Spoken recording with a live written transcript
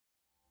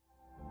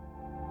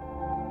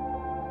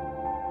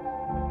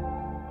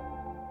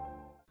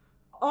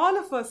all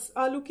of us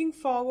are looking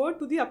forward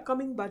to the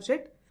upcoming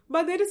budget,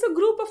 but there is a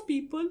group of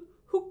people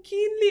who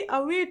keenly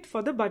await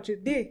for the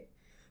budget day.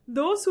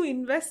 Those who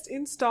invest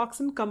in stocks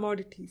and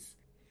commodities.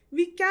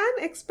 We can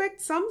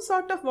expect some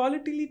sort of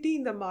volatility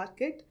in the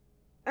market,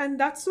 and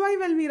that's why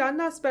when we run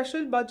our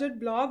special budget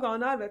blog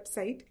on our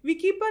website, we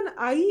keep an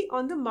eye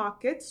on the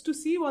markets to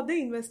see what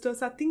the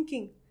investors are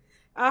thinking.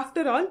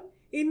 After all,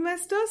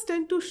 investors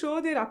tend to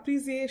show their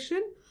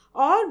appreciation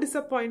or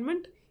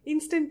disappointment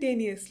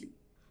instantaneously.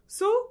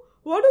 So,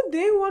 what do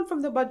they want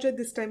from the budget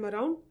this time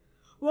around?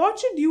 What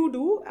should you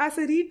do as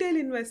a retail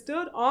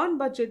investor on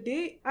budget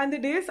day and the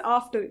days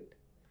after it?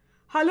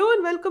 Hello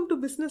and welcome to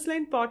Business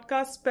Line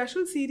Podcast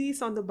special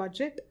series on the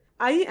budget.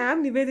 I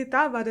am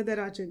Nivedita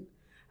Varadarajan.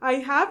 I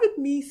have with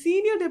me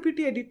Senior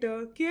Deputy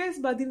Editor K.S.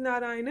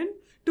 Badrinarayanan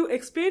to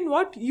explain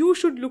what you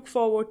should look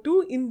forward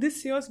to in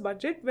this year's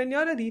budget when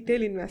you're a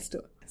retail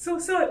investor. So,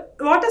 sir,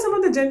 what are some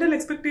of the general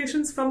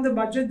expectations from the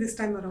budget this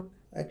time around?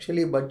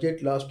 Actually,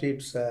 budget lost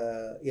its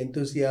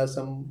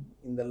enthusiasm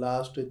in the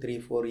last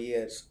 3-4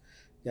 years.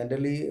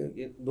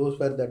 Generally, those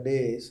were the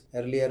days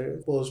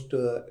earlier post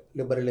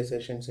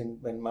liberalizations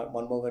when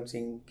Manmohan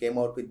Singh came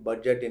out with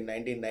budget in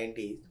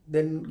 1990s.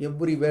 Then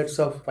every words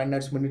of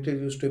finance minister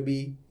used to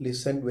be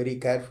listened very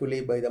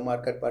carefully by the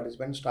market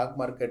participants. Stock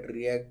market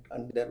react,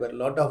 and there were a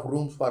lot of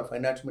rooms for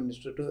finance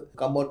minister to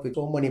come out with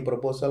so many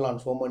proposals on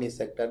so many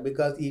sectors,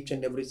 because each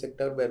and every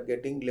sector were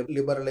getting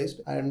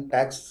liberalized and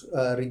tax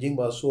regime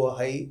was so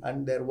high,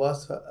 and there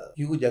was a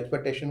huge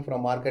expectation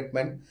from market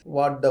men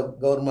what the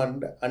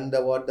government and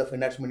what the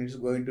finance minister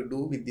is going to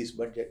do with this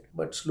budget.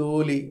 But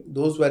slowly,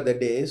 those were the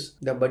days.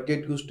 The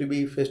budget used to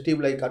be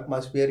festive-like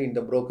atmosphere in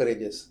the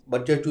brokerages.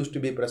 Budget used to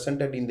be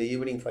presented in the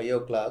evening 5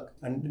 o'clock,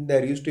 and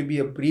there used to be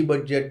a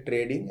pre-budget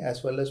trading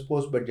as well as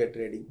post-budget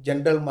trading.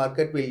 General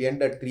market will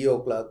end at 3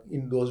 o'clock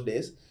in those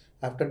days.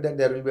 After that,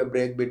 there will be a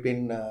break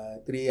between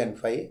 3 and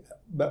 5.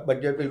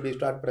 Budget will be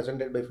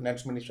presented by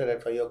finance minister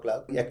at 5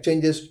 o'clock.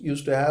 Exchanges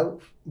used to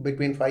have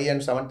between 5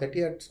 and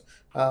 7:30.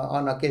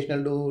 On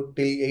occasional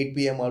till 8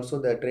 p.m.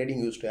 also the trading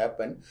used to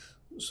happen.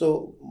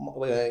 So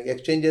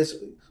exchanges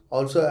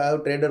also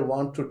have trader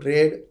want to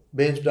trade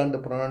based on the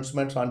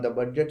pronouncements on the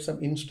budget.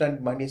 Some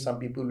instant money some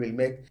people will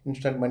make,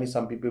 instant money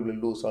some people will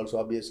lose also.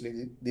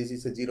 Obviously, this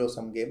is a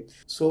zero-sum game.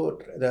 So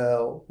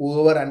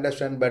whoever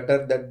understand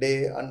better that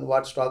day and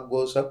what stock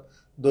goes up,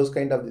 those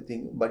kind of the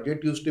thing.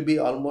 Budget used to be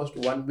almost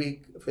 1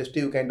 week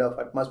festive kind of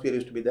atmosphere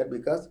used to be there,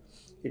 because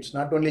it's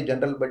not only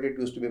general budget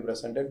used to be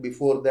presented.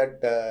 Before that,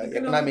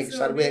 economic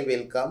survey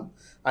will come,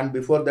 and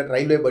before that,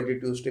 railway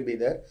budget used to be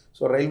there.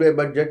 So railway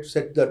budget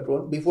set the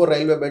tone. Before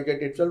railway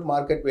budget itself,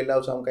 market will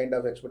have some kind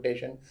of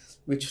expectation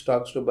which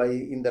stocks to buy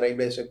in the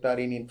railway sector,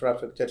 in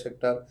infrastructure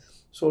sector.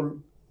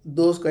 So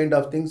those kind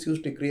of things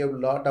used to create a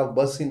lot of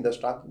buzz in the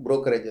stock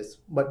brokerages.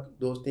 But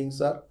those things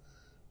are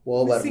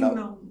over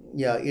now.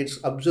 Yeah, it's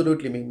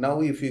absolutely me.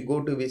 Now if you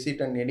go to visit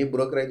and any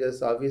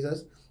brokerages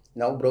offices,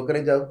 now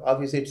brokerage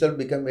office itself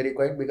become very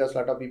quiet, because a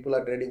lot of people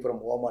are trading from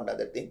home and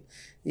other thing.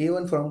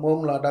 Even from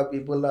home, a lot of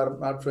people are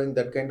not showing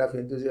that kind of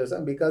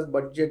enthusiasm, because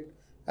budget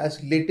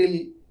has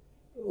little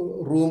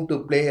room to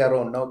play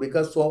around now,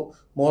 because so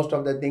most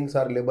of the things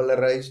are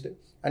liberalized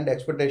and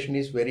expectation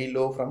is very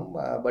low from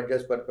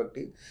budget's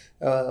perspective.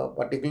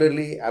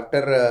 Particularly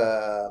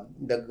after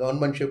the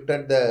government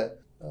shifted the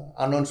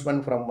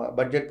announcement from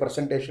budget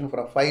presentation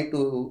from 5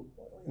 to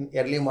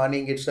early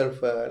morning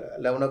itself,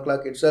 11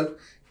 o'clock itself,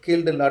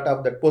 killed a lot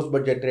of that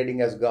post-budget trading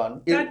has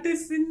gone. That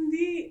is in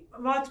the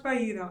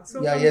Vajpayee era.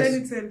 So yeah, from yes.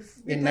 then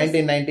itself. In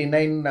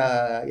 1999,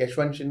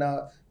 Yashwant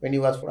Sinha, when he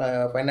was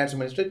finance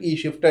minister, he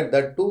shifted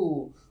that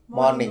to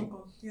morning.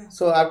 Yeah.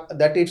 So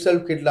that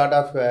itself killed a lot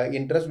of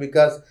interest,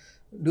 because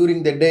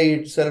during the day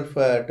itself,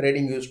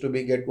 trading used to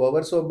be get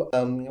over. So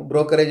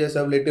brokerages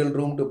have little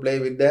room to play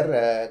with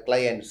their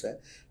clients.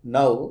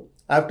 Now,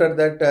 after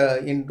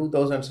that, in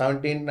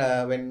 2017,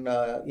 when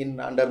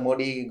under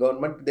Modi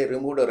government, they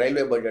removed a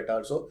railway budget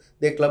also.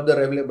 They clubbed the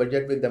railway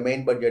budget with the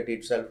main budget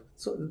itself.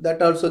 So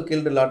that also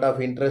killed a lot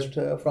of interest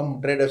from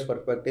traders'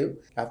 perspective.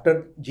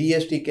 After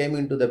GST came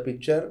into the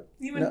picture,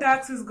 even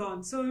tax is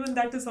gone. So even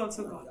that is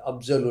also gone.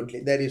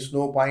 Absolutely. There is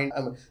no point.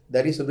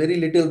 There is a very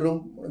little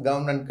room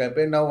government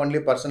campaign. Now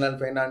only personal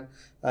finance,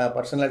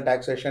 personal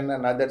taxation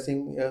and other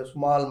thing,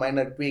 small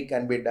minor tweak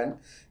can be done.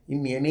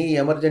 In any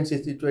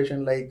emergency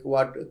situation like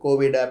what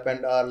COVID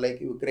happened, or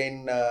like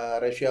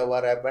Ukraine-Russia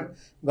war happened,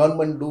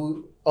 government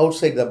do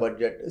outside the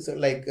budget. So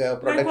like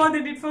like what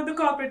they did for the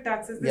corporate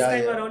taxes this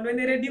time around, when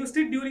they reduced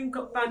it during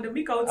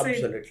pandemic outside.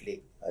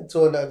 Absolutely.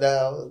 So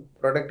the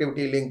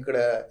productivity linked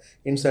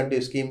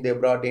incentive scheme they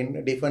brought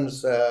in,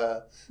 defense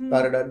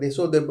corridor.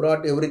 So they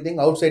brought everything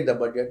outside the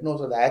budget. No,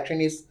 so the action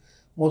is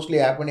mostly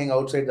happening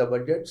outside the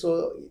budget.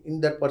 So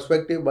in that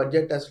perspective,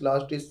 budget has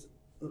lost its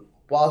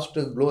past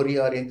glory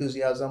or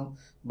enthusiasm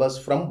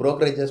buzz from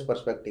brokerages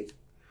perspective.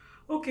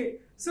 Okay,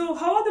 So,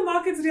 how are the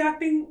markets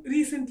reacting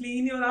recently?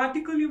 In your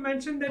article, you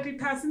mentioned that it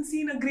hasn't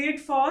seen a great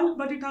fall,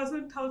 but it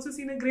hasn't also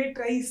seen a great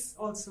rise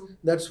also.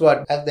 That's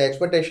what, as the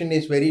expectation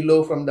is very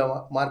low from the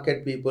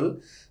market people,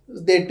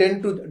 they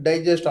tend to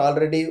digest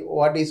already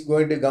what is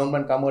going to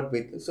government come out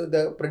with. So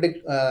the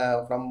predict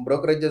from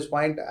brokerage's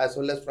point as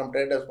well as from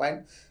traders'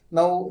 point,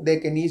 now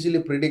they can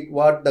easily predict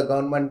what the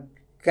government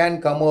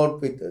can come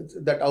out with.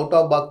 That out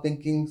of box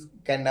thinking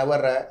can never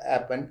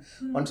happen.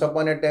 Once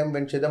upon a time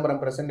when Chidambaram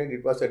presented,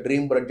 it was a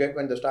dream budget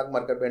when the stock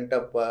market went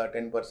up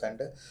 10%.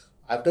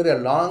 After a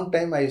long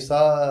time, I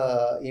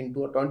saw in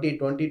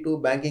 2022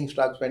 banking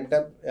stocks went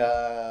up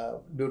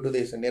due to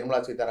this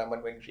Nirmala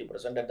Sitharaman when she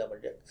presented the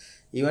budget.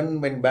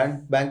 Even when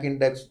bank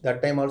index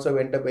that time also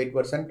went up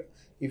 8%.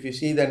 If you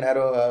see the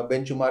narrow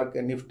benchmark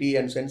Nifty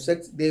and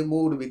Sensex, they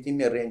moved within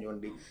a range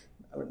only.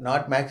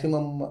 Not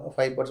maximum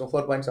 5%,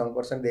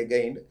 4.7% they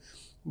gained.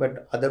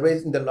 But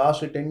otherwise, in the last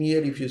 10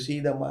 years, if you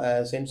see the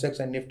Sensex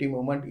and Nifty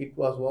movement, it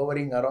was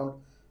hovering around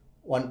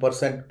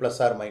 1%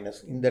 plus or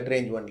minus in that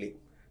range only.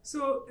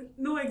 So,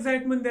 no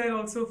excitement there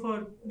also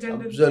for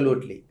general.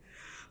 Absolutely.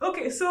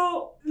 Okay,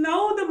 so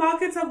now the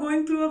markets are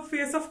going through a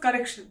phase of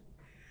correction.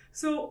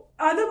 So,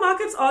 are the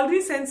markets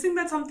already sensing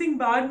that something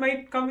bad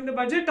might come in the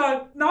budget,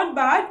 or not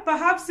bad?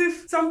 Perhaps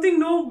if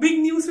no big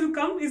news will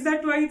come, is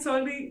that why it's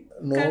already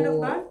kind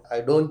of bad? No,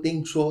 I don't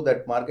think so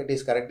that market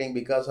is correcting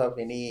because of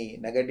any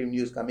negative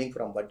news coming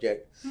from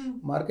budget.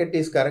 Market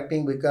is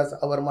correcting because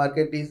our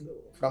market is,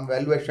 from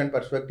valuation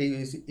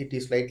perspective, it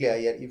is slightly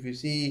higher. If you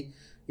see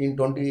in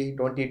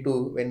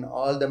 2022, when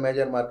all the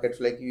major markets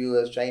like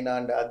US, China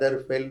and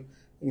other fell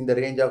in the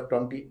range of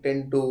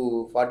 10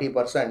 to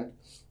 40%,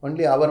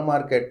 only our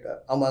market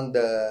among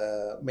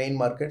the main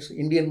markets,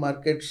 Indian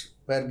markets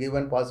were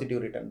given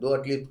positive return, though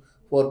at least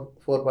 4%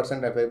 or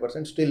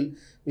 5%. Still,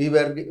 we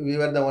were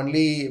the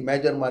only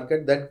major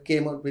market that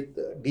came out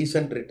with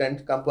decent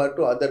returns compared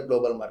to other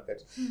global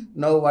markets.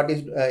 Now, what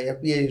is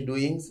FPI is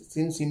doing,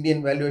 since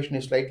Indian valuation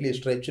is slightly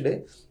stretched,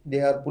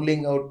 they are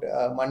pulling out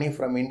money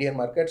from Indian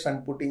markets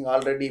and putting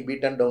already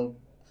beaten down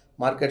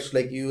markets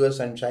like US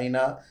and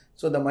China.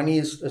 So the money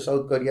is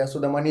South Korea. So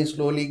the money is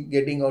slowly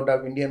getting out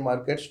of Indian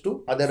markets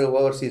to other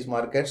overseas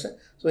markets.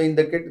 So in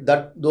the case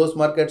that those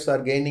markets are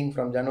gaining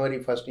from January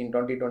 1st in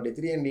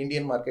 2023, and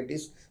Indian market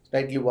is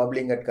slightly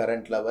wobbling at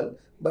current level.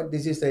 But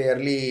this is the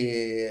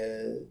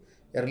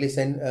early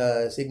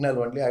signal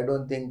only. I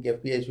don't think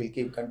FPIs will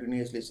keep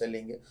continuously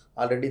selling.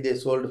 Already they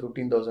sold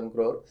 15,000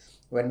 crore.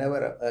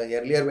 Whenever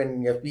earlier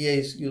when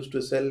FPIs used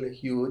to sell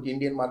huge,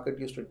 Indian market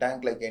used to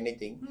tank like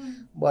anything.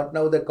 But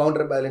now the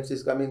counterbalance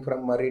is coming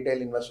from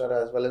retail investor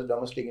as well as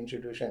domestic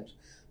institutions.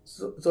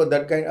 So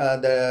that kind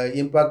the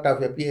impact of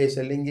FPI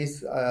selling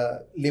is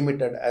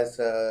limited, as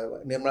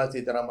Nirmala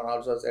Sitharaman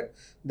also said.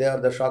 They are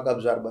the shock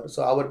absorber.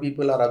 So our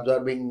people are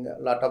absorbing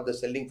a lot of the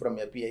selling from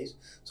FPIs.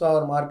 So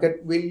our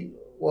market will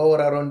over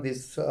around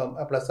this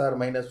plus or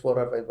minus 4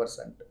 or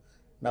 5%.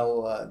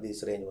 Now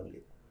this range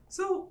only.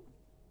 So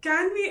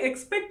can we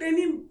expect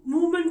any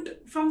movement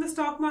from the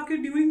stock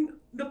market during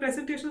the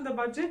presentation of the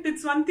budget?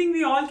 It's one thing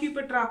we all keep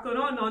a tracker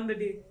on the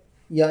day.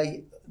 Yeah,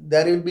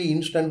 there will be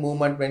instant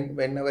movement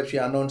whenever she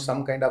announced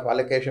some kind of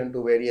allocation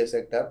to various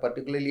sector,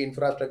 particularly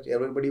infrastructure.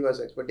 Everybody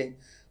was expecting,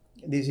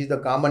 this is the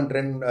common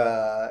trend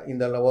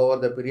over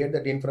the period,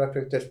 that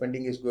infrastructure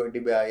spending is going to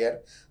be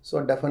higher.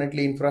 So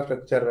definitely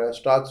infrastructure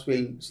stocks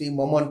will see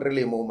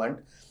momentarily movement.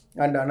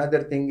 And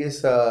another thing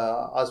is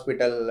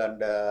hospital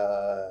and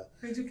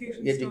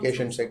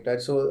education sector.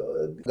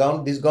 So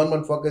this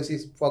government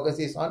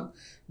focuses on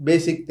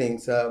basic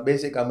things,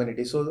 basic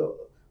amenities. So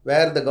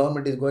where the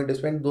government is going to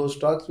spend, those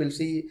stocks will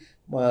see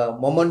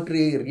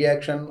momentary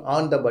reaction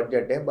on the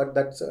budget day, but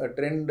that's a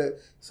trend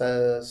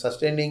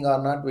sustaining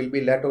or not will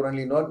be later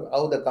only known,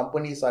 how the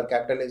companies are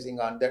capitalizing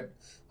on that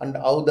and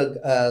how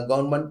the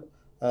government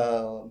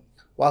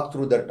walk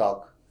through the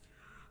talk.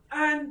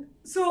 And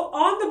so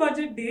on the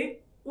budget day,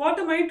 what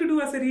am I to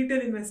do as a retail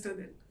investor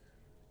then?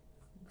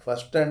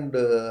 First and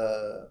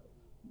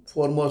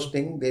foremost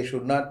thing, they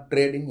should not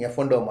trade in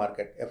F&O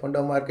market.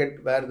 F&O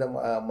market where the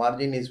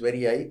margin is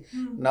very high.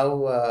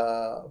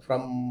 Now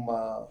from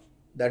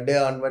that day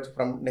onwards,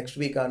 from next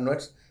week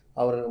onwards,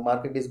 our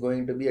market is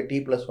going to be a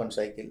T+1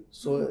 cycle.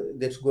 So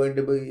that's going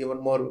to be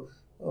even more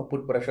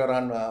put pressure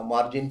on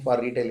margin for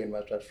retail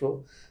investors.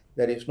 So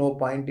there is no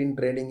point in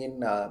trading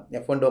in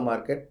F&O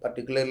market,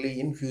 particularly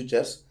in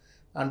futures.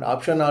 And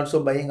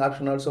buying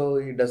option also,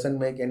 it doesn't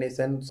make any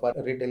sense for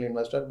a retail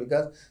investor,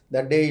 because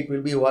that day it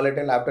will be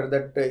volatile. After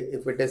that,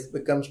 if it has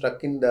become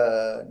stuck in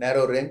the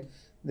narrow range,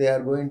 they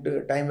are going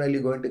to, time value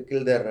going to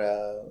kill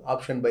their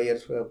option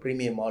buyers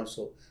premium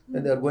also.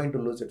 Then they are going to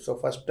lose it. So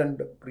first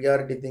and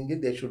priority thing is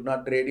they should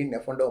not trade in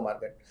F&O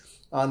market.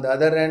 On the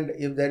other hand,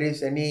 if there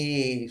is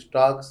any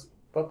stocks,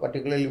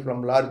 particularly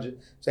from large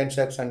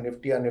Sensex and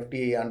Nifty or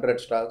Nifty 100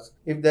 stocks,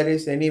 if there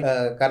is any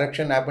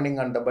correction happening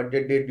on the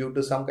budget day due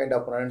to some kind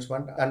of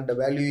pronouncement and the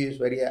value is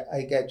very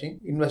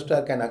eye-catching,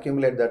 investor can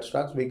accumulate that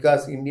stocks,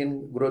 because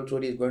Indian growth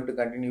story is going to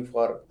continue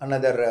for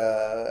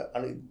another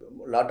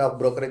lot of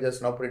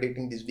brokerages now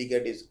predicting this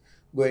decade is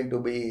going to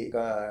be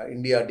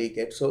India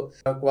decade. So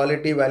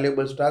quality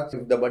valuable stocks,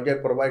 if the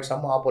budget provides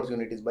some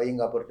opportunities,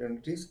 buying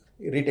opportunities,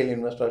 retail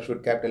investors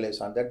should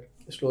capitalize on that,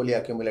 slowly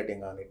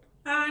accumulating on it.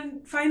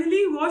 And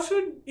finally, what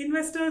should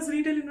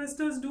retail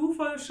investors do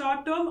for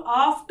short term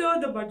after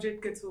the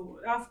budget gets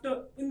over,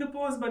 in the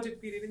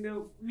post-budget period, in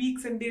the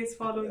weeks and days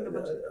following the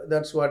budget?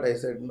 That's what I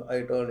said.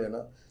 I told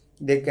you,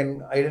 they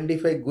can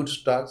identify good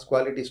stocks,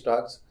 quality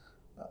stocks.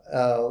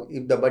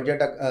 If the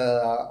budget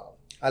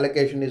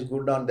allocation is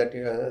good on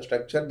that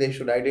structure, they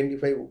should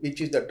identify which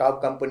is the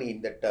top company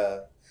in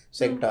that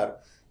sector.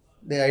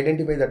 They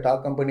identify the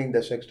top company in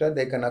the sector,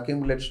 they can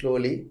accumulate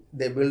slowly,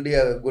 they build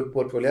a good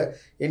portfolio.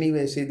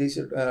 Anyway, see this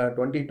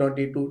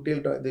 2022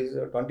 till this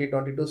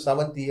 2022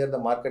 7th year, the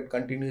market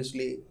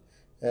continuously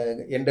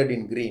ended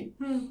in green.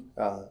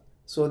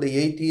 So the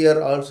 8th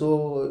year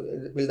also,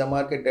 will the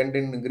market end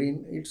in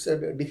green? It's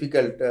a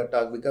difficult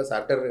talk, because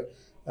after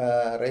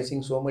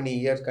rising so many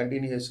years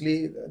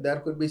continuously, there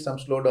could be some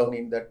slowdown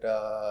in that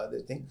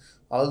this thing.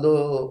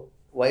 Although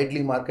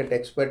widely market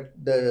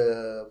expect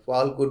the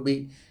fall could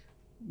be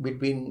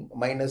between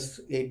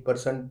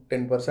 -8%,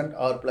 10%,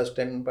 or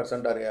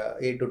 +10%, or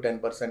 8 to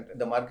 10%.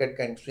 The market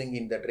can swing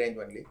in that range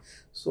only.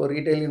 So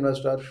retail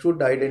investors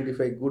should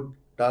identify good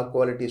top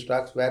quality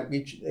stocks where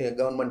which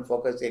government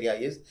focus area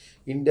is,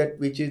 in that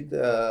which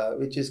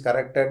is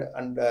corrected,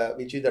 and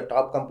which is the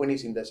top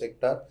companies in the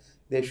sector.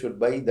 They should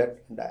buy that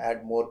and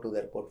add more to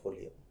their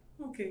portfolio.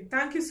 Okay,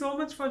 thank you so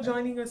much for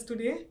joining us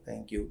today.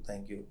 Thank you.